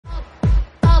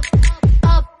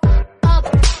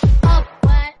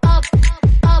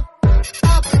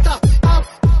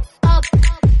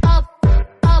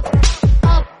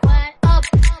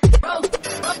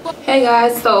Hey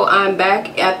guys, so I'm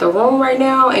back at the room right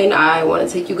now and I want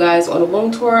to take you guys on a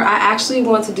room tour. I actually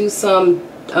want to do some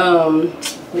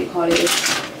what do you call this,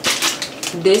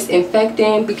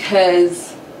 disinfecting,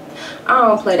 because I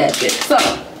don't play that shit. So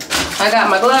I got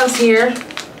my gloves here and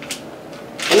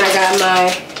I got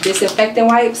my disinfectant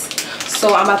wipes.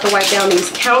 So I'm about to wipe down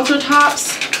these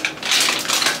countertops.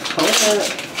 Hold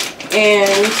up.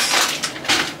 And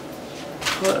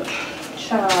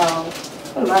child,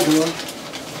 what am I doing?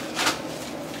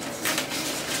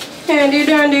 Handy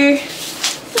dandy.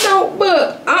 No,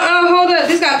 but hold up.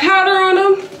 This got powder on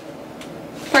them.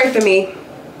 Pray for me.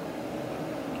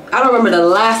 I don't remember the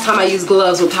last time I used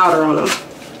gloves with powder on them.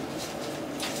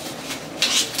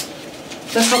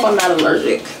 Let's hope I'm not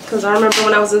allergic, because I remember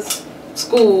when I was in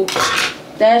school,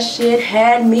 that shit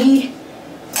had me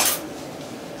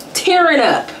tearing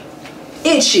up,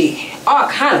 itchy, all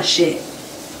kind of shit.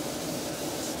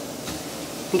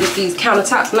 Get these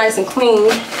countertops nice and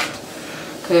clean,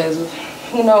 because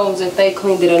who knows if they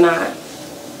cleaned it or not.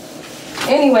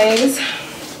 Anyways,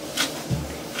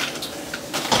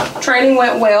 training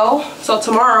went well. So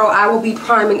tomorrow I will be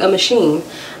priming a machine.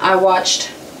 I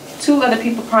watched 2 other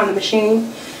people prime the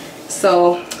machine,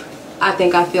 so I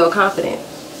think I feel confident.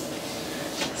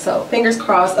 So fingers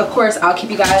crossed. Of course, I'll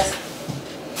keep you guys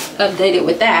updated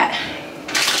with that.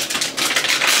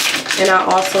 And I'll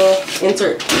also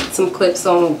insert some clips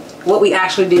on what we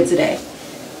actually did today.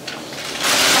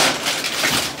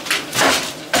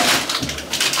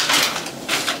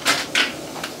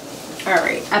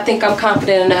 Alright, I think I'm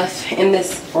confident enough in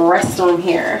this restroom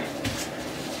here.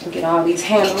 Get all these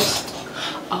handles.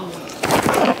 Oh,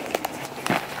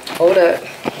 hold up.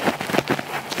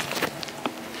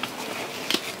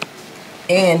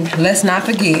 And let's not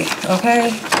forget,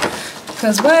 okay?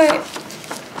 Because what?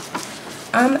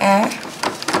 I'm at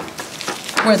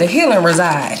where the healing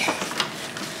reside.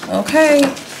 Okay?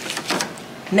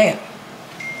 Now,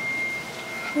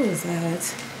 who is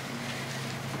that?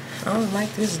 I don't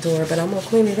like this door, but I'm gonna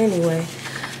clean it anyway.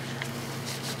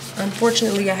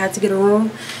 Unfortunately, I had to get a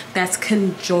room that's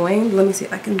conjoined. Let me see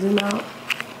if I can zoom out.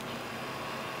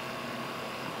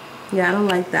 Yeah, I don't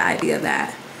like the idea of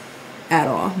that at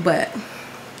all, but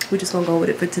we're just gonna go with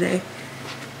it for today.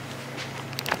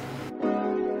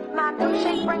 My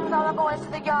milkshake brings all the boys to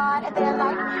the yard, and they're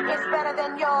like, it's better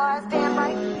than yours. Damn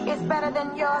right, it's better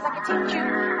than yours. I can teach you,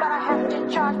 but I have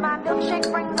to charge. My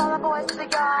milkshake brings all the boys to the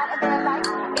yard, and they're like,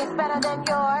 it's better than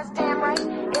yours. Damn right,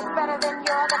 it's better than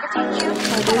yours. I can teach you.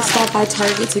 I did stop by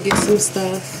Target to get some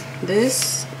stuff.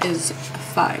 This is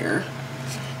fire.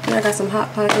 And I got some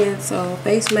Hot Pockets, so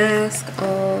face mask,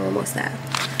 what's that?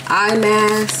 Eye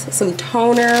mask, some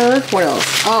toner, what else?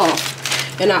 Oh,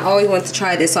 and I always wanted to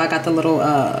try this, so I got the little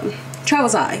travel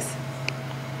size.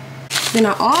 Then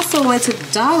I also went to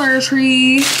Dollar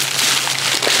Tree.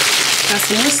 Got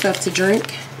some more stuff to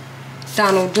drink.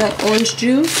 Donald Duck orange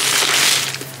juice.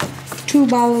 2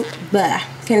 bottles,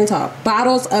 can't even talk.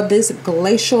 Bottles of this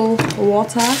glacial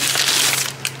water.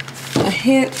 A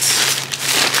hint.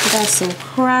 Got some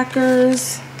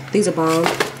crackers. These are bomb.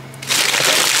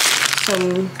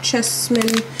 Some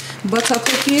Chessman butter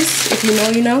cookies. If you know,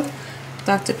 you know.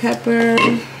 Dr. Pepper.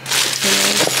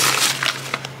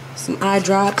 Some eye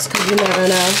drops, because you never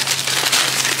know.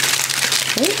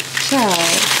 Hey,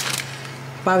 child.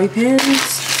 Bobby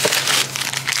pins.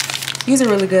 These are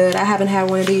really good. I haven't had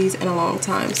one of these in a long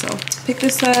time, so pick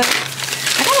this up.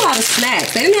 I got a lot of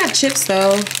snacks. They didn't have chips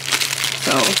though,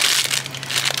 so I'm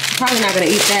probably not gonna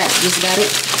eat that. Just got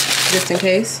it, just in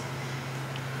case.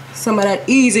 Some of that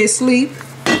easy sleep.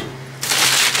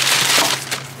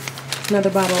 Another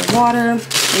bottle of water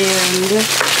and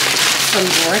some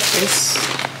breakfast.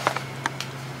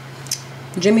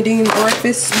 Jimmy Dean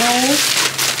breakfast bowl.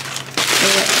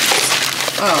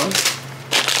 Oh.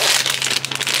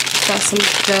 Got some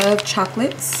Dove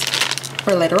chocolates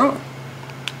for later on.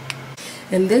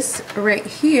 And this right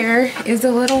here is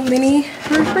a little mini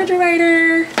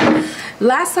refrigerator.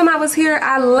 Last time I was here,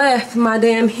 I left my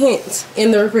damn hint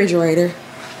in the refrigerator.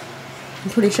 I'm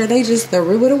pretty sure they just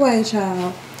threw it away,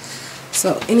 child.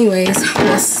 So anyways,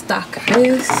 let's stock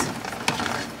this.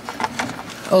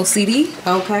 OCD,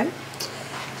 okay.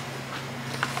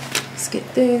 Let's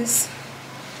get this.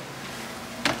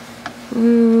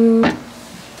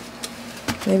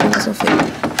 Maybe this will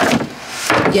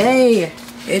fit. Yay!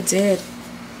 It did.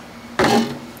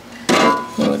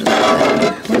 What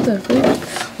the freak?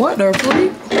 What the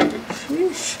freak?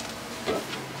 Sheesh.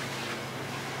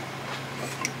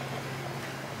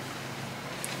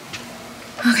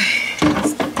 Okay,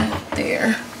 let's put that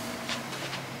there.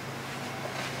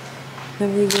 Then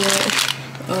we get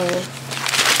a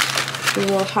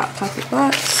little Hot Pocket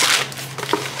box.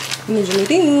 and the Jimmy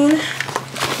Dean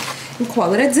and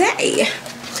call it a day.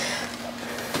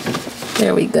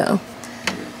 There we go.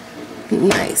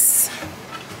 Nice.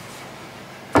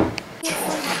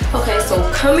 Okay, so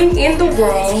coming in the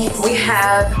room, we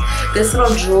have this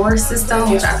little drawer system,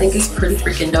 which I think is pretty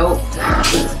freaking dope.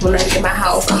 When I get my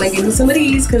house, I'm gonna give me some of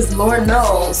these because Lord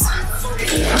knows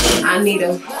I need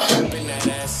them.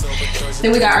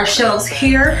 Then we got our shelves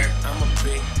here.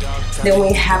 Then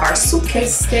we have our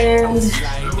suitcase stand,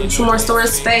 some more storage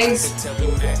space,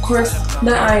 of course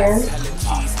the iron,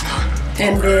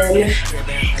 and then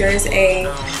there's a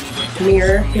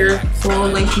mirror here,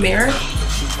 full-length mirror.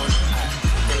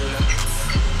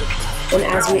 And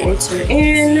as we enter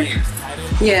in,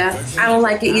 yeah, I don't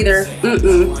like it either.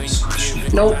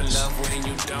 Nope.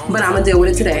 But I'm gonna deal with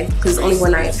it today because it's only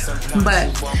one night.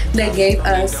 But they gave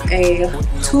us a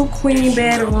 2-queen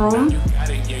bedroom.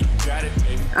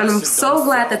 And I'm so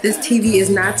glad that this TV is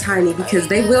not tiny because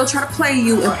they will try to play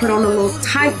you and put on a little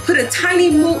tiny, put a tiny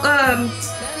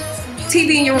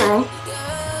TV in your room.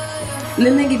 And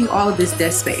then they give you all of this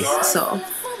desk space. So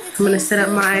I'm gonna set up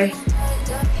my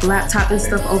laptop and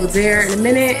stuff over there in a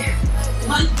minute.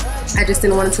 I just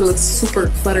didn't want it to look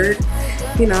super cluttered,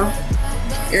 you know.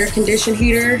 Air conditioned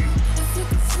heater.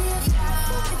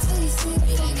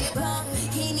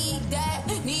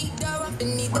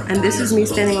 And this is me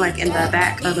standing like in the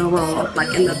back of the room,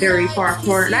 like in the very far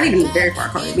corner. Not even the very far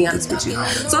corner, to be honest with you.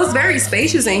 So it's very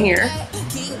spacious in here.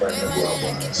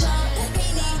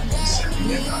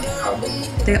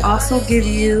 They also give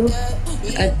you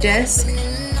a desk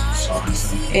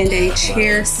and a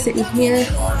chair sitting here,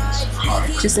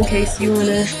 just in case you want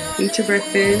to eat your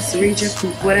breakfast, read your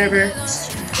whatever,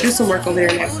 do some work over there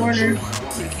in that corner.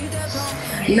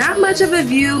 Not much of a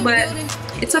view, but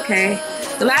it's okay.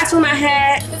 The last room I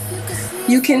had,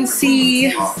 you can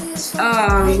see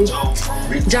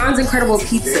John's Incredible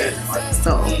Pizza.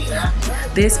 So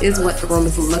this is what the room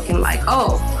is looking like.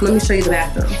 Oh, let me show you the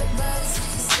bathroom.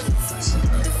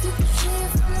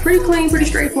 Pretty clean, pretty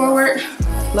straightforward.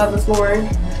 Love the flooring.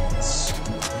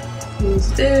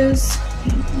 Use this.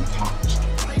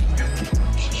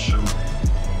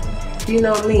 You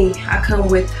know me, I come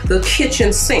with the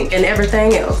kitchen sink and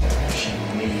everything else.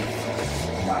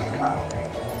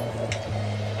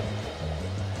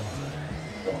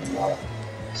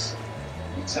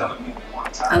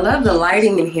 I love the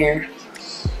lighting in here.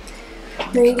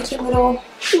 Then you get your little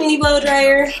mini blow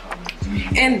dryer.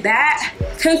 And that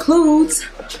concludes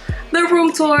the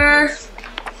room tour.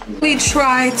 We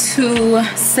tried to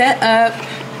set up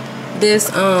this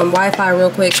Wi-Fi real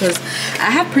quick because I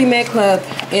have pre-med club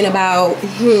in about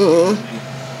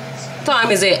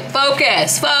time is it?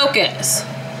 Focus.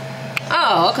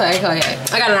 Oh, okay.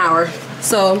 I got an hour.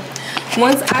 So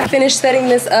once I finish setting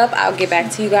this up, I'll get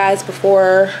back to you guys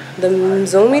before the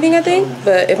Zoom meeting, I think.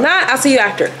 But if not, I'll see you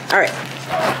after. All right.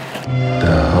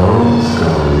 The hoes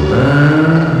gon'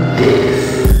 love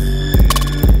this.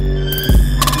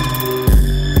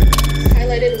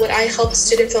 Highlighted what I helped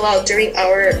students fill out during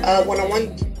our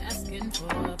one-on-one.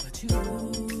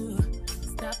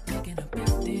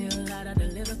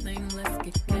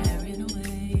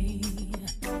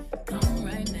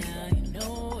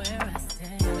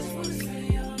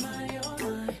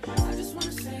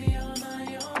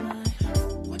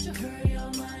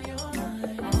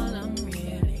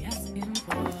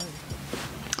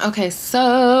 Okay,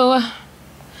 so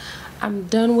I'm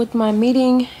done with my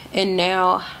meeting and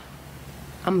now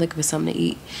I'm looking for something to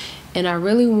eat. And I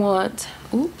really want,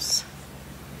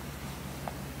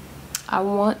 I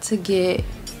want to get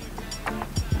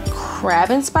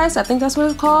crab and spice. I think that's what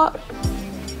it's called.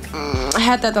 I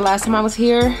had that the last time I was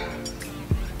here.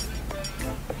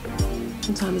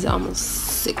 What time is it? Almost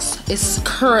 6. It's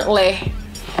currently,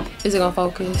 is it gonna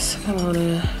focus? Come on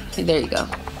in. There you go.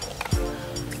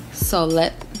 So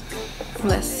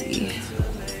let's see.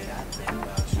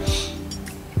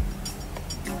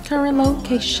 Current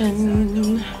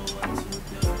location.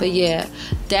 But yeah,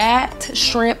 that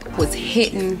shrimp was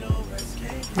hitting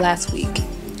last week.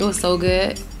 It was so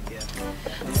good.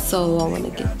 So I want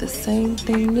to get the same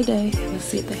thing today. Let's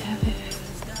see if they have it.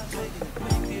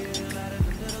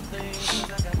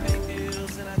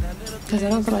 Because I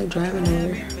don't feel like driving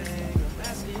there.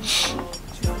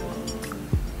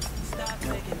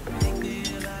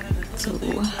 So,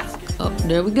 oh,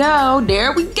 there we go.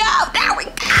 There we go. There we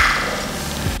go.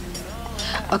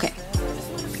 Okay.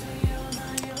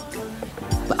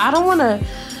 But I don't want to.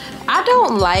 I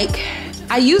don't like.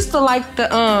 I used to like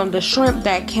the shrimp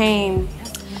that came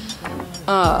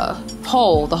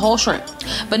whole, the whole shrimp.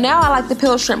 But now I like the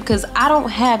peeled shrimp because I don't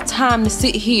have time to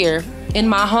sit here in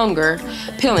my hunger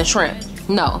peeling shrimp.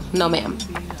 No, no, ma'am.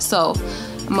 So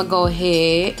I'm gonna go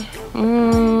ahead.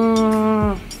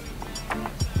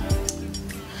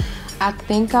 I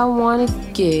think I want to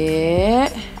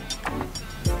get.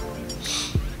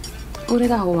 Oh, they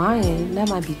got Hawaiian. That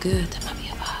might be good. That might be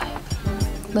a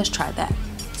vibe. Let's try that.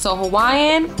 So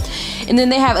Hawaiian, and then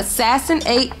they have Assassin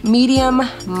 8 medium,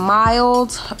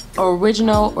 mild,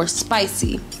 original, or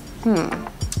spicy.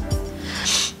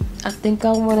 I think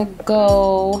I want to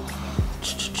go.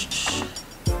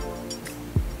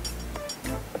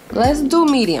 Let's do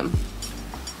medium.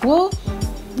 Well,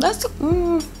 let's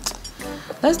do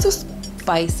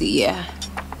spicy, yeah.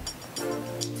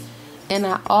 And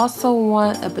I also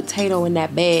want a potato in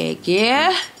that bag,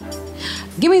 yeah.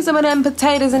 Give me some of them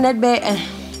potatoes in that bag. And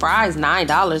fries,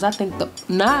 $9. I think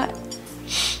not.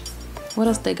 What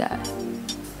else they got?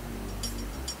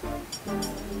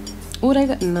 Oh, they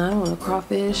got. No, I don't want no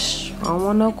crawfish. I don't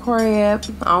want no crab.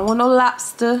 I don't want no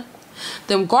lobster.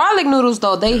 Them garlic noodles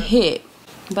though, they hit.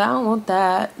 But I don't want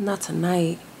that. Not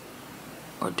tonight.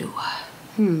 Or do I?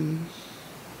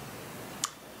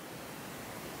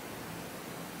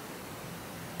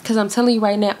 Because I'm telling you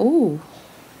right now. Ooh,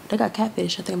 they got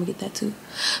catfish. I think I'm gonna get that too.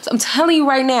 So I'm telling you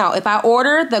right now, if I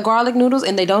order the garlic noodles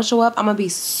and they don't show up, I'm gonna be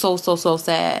so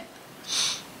sad.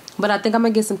 But I think I'm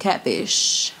gonna get some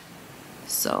catfish.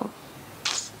 So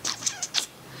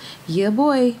yeah,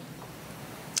 boy.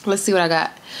 Let's see what I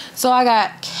got. So I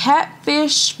got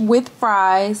catfish with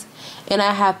fries, and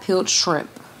I have peeled shrimp.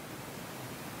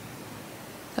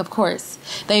 Of course,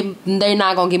 they're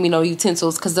not gonna give me no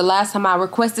utensils, because the last time I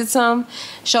requested some,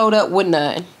 showed up with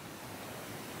none.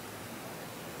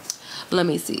 Let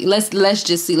me see. Let's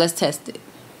just see. Let's test it.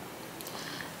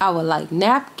 I would like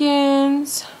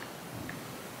napkins.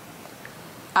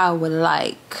 I would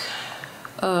like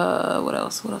what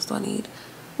else? What else do I need?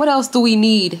 What else do we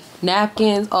need?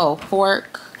 Napkins. Oh,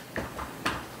 forks.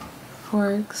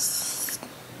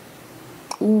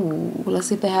 Ooh, let's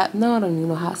see if they have. No, I don't need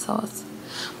no hot sauce.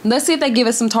 Let's see if they give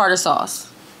us some tartar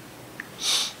sauce.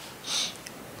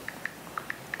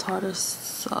 Tartar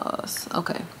sauce.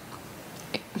 Okay.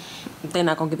 They're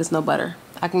not gonna give us no butter.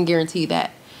 I can guarantee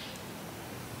that.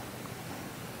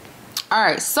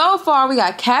 Alright, so far we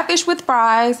got catfish with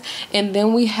fries, and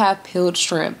then we have peeled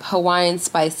shrimp, Hawaiian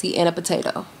spicy, and a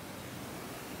potato.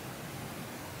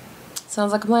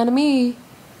 Sounds like a plan to me.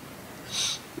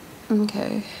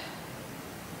 Okay.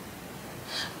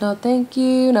 No thank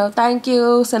you, no thank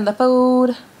you. Send the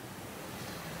food.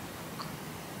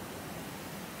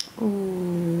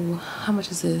 Ooh, how much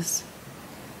is this?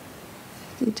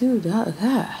 $52.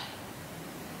 God.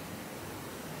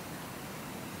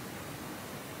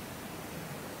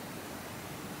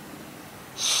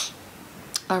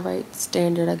 All right,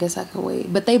 standard. I guess I can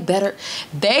wait. But they better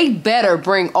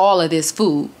bring all of this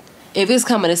food if it's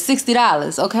coming to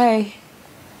 $60. Okay.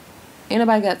 Ain't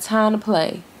nobody got time to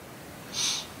play.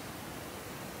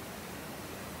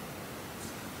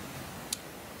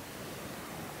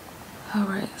 All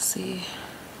right, let's see.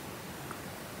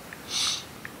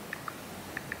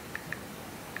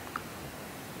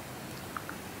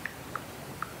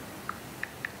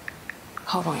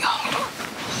 Hold on, y'all.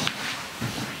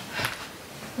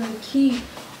 Where the key?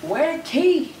 Where the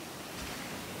key?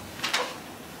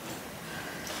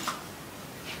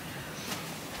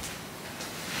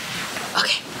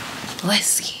 Okay, let's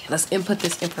see. Let's input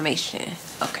this information.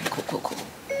 Okay, cool.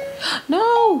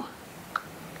 No!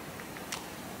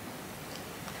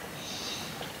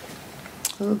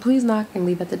 Please knock and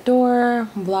leave at the door.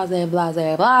 Blase,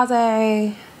 blase,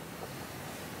 blase.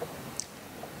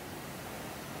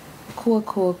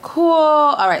 Cool.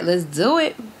 All right, let's do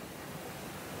it.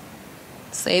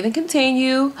 Save and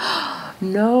continue.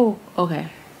 No. Okay.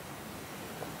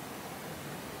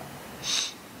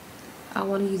 I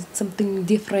want to use something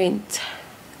different.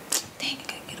 Dang, I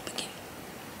gotta get up again.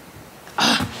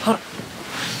 Hold on.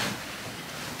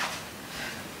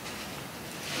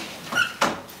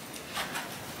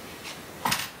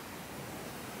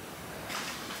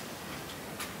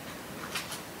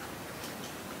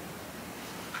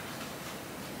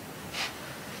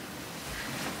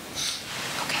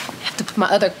 My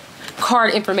other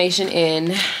card information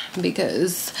in,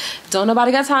 because don't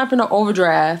nobody got time for no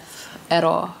overdraft at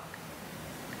all.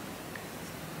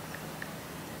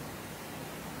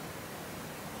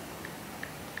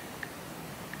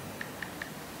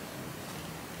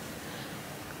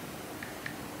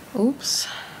 Oops.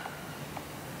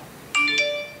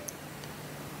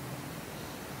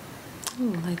 I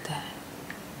don't like that.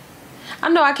 I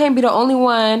know I can't be the only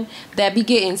one that be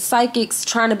getting psychics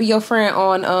trying to be your friend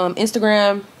on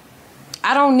Instagram.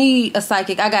 I don't need a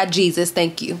psychic. I got Jesus.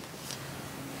 Thank you.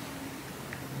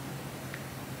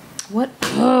 What?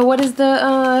 what is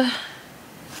the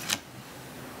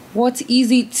what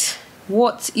is it?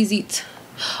 What is it?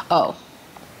 Oh.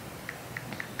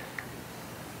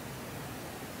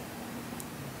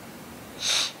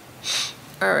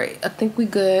 All right, I think we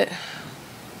good.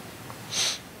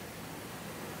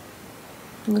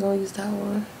 I'm gonna use that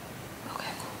one.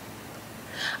 Okay.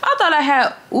 I thought I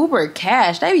had Uber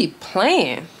Cash. They be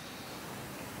playing.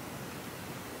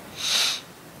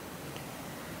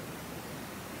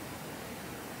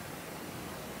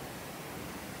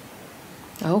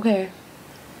 Okay.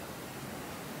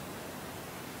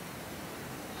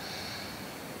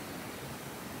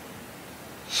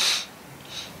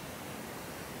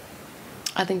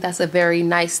 I think that's a very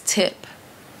nice tip.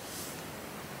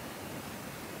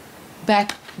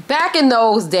 Back in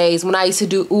those days when I used to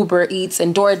do Uber Eats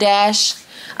and DoorDash,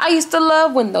 I used to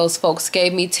love when those folks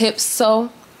gave me tips.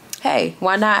 So, hey,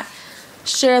 why not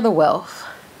share the wealth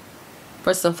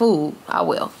for some food? I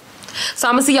will. So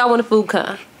I'm gonna see y'all when the food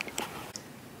comes.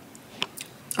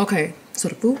 Okay, so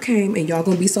the food came and y'all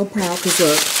gonna be so proud because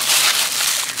look,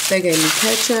 they gave me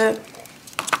ketchup.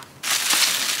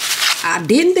 I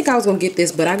didn't think I was gonna get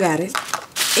this, but I got it.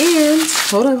 And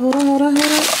hold on.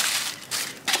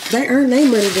 They earned their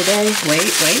money today.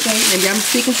 Wait. Maybe I'm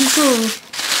speaking too soon.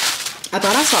 I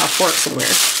thought I saw a fork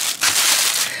somewhere.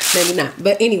 Maybe not.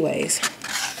 But anyways,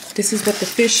 this is what the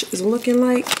fish is looking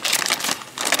like.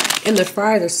 And the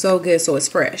fries are so good, so it's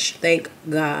fresh. Thank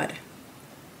God.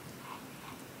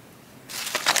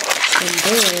 And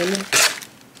then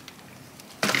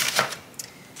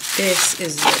this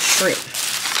is the shrimp.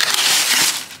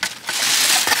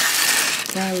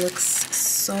 That looks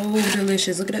so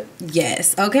delicious. Look at it.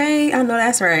 Yes. Okay. I know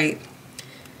that's right.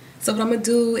 So what I'm going to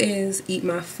do is eat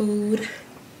my food,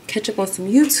 catch up on some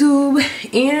YouTube,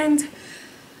 and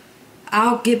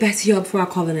I'll get back to y'all before I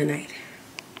call it a night.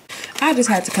 I just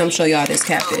had to come show y'all this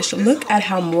catfish. Look at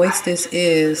how moist this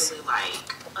is,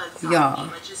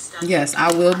 y'all. Yes,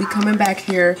 I will be coming back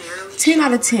here. 10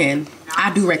 out of 10.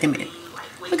 I do recommend.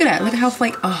 Look at that. Look at how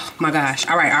flake. Oh my gosh.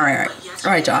 All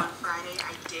right, y'all.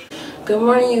 Good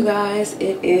morning, you guys.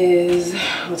 It is,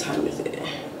 what time is it?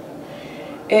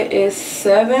 It is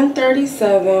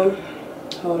 7:37.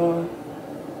 Hold on.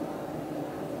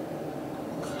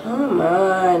 Come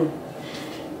on.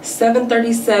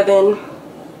 7:37,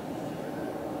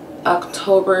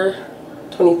 October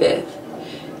 25th.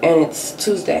 And it's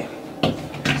Tuesday.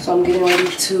 So I'm getting ready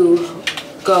to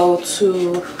go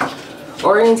to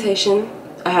orientation.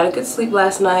 I had a good sleep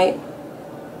last night.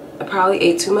 I probably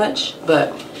ate too much,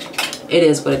 but it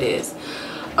is what it is.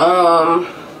 I'm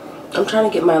trying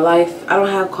to get my life. I don't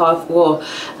have coffee. Well,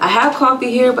 I have coffee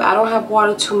here, but I don't have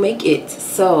water to make it.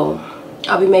 So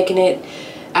I'll be making it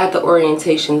at the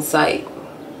orientation site.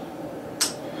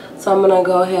 So I'm gonna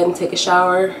go ahead and take a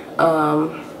shower. I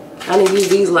didn't use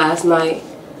these last night,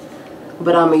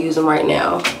 but I'm gonna use them right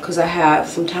now because I have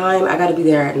some time. I gotta be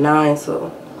there at 9,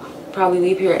 so probably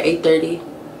leave here at 8:30.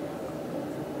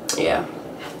 Yeah.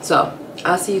 So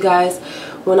I'll see you guys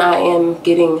when I am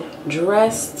getting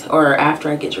dressed, or after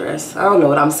I get dressed. I don't know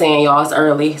what I'm saying, y'all. It's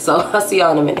early, so I'll see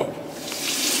y'all in a minute.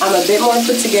 I'm a bit more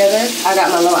put together. I got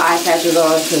my little eye patches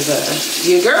on because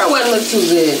your girl wouldn't look too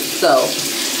good, so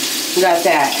got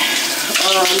that.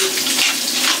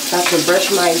 Got to brush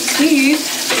my teeth.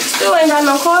 Still ain't got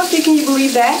no coffee. Can you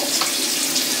believe that?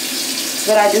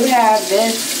 But I do have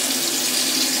this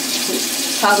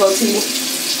taco tea.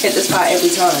 Hit the spot every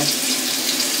time.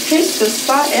 Hits the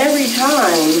spot every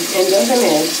time and doesn't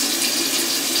miss.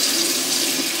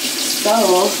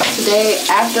 So today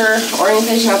after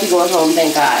orientation I'll be going home,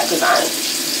 thank God, because I'm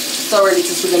so ready to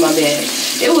sleep in my bed.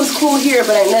 It was cool here,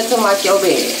 but ain't nothing like your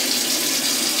bed.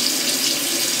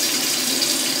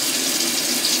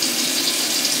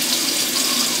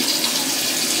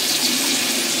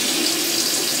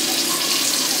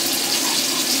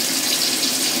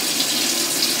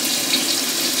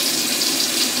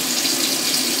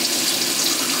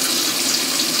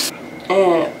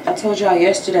 And I told y'all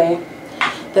yesterday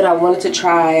that I wanted to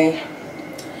try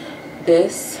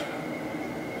this.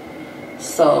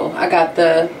 So I got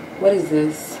the, what is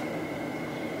this?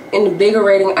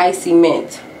 Invigorating Icy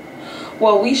Mint.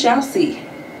 Well, we shall see.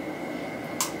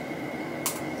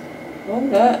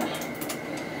 Hold up.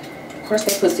 Of course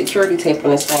they put security tape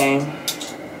on this thing.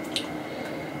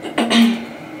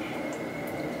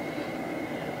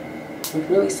 It would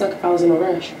really suck if I was in a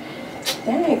rush.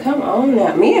 Dang, come on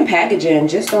now. Me and packaging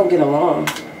just don't get along.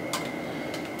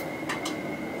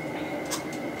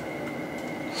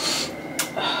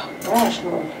 Oh, gosh,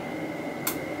 no.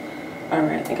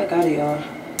 Alright, I think I got it, y'all.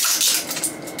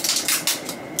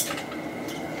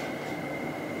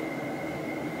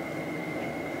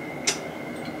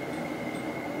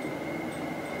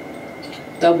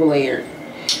 double layered.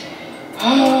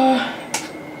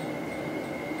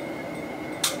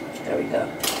 There we go.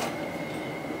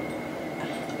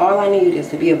 All I need is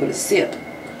to be able to sip.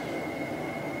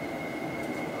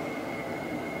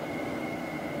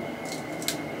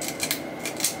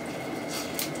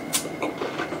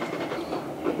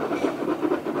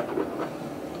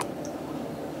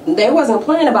 They wasn't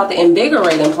playing about the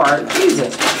invigorating part.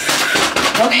 Jesus.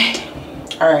 Okay.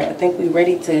 Alright, I think we're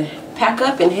ready to pack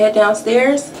up and head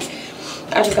downstairs.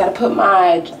 I just gotta put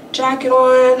my jacket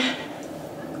on.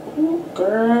 Ooh,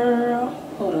 girl.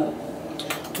 Hold up.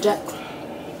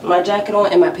 My jacket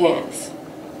on and my pants.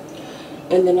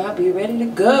 And then I'll be ready to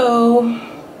go.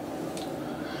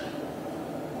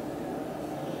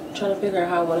 I'm trying to figure out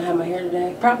how I want to have my hair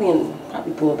today.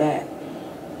 Probably pull back.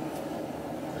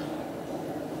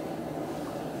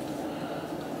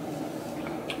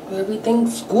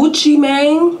 Everything's Gucci,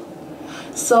 man.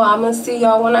 So I'm gonna see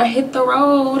y'all when I hit the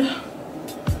road.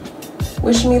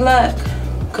 Wish me luck,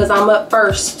 cause I'm up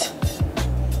first.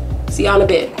 See y'all in a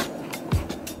bit.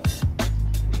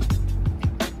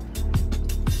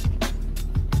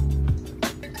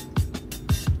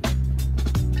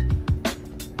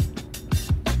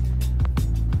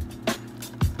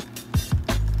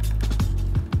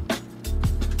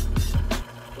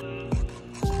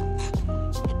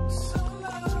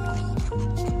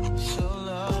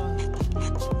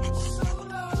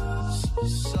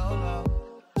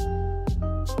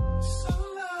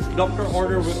 Doctor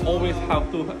order will always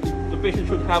have to, the patient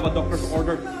should have a doctor's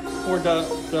order for the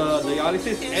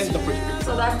dialysis and the prescription.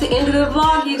 So that's the end of the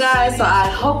vlog, you guys. So I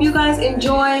hope you guys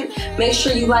enjoyed. Make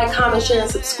sure you like, comment, share,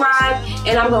 and subscribe.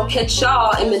 And I'm gonna catch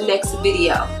y'all in the next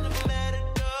video.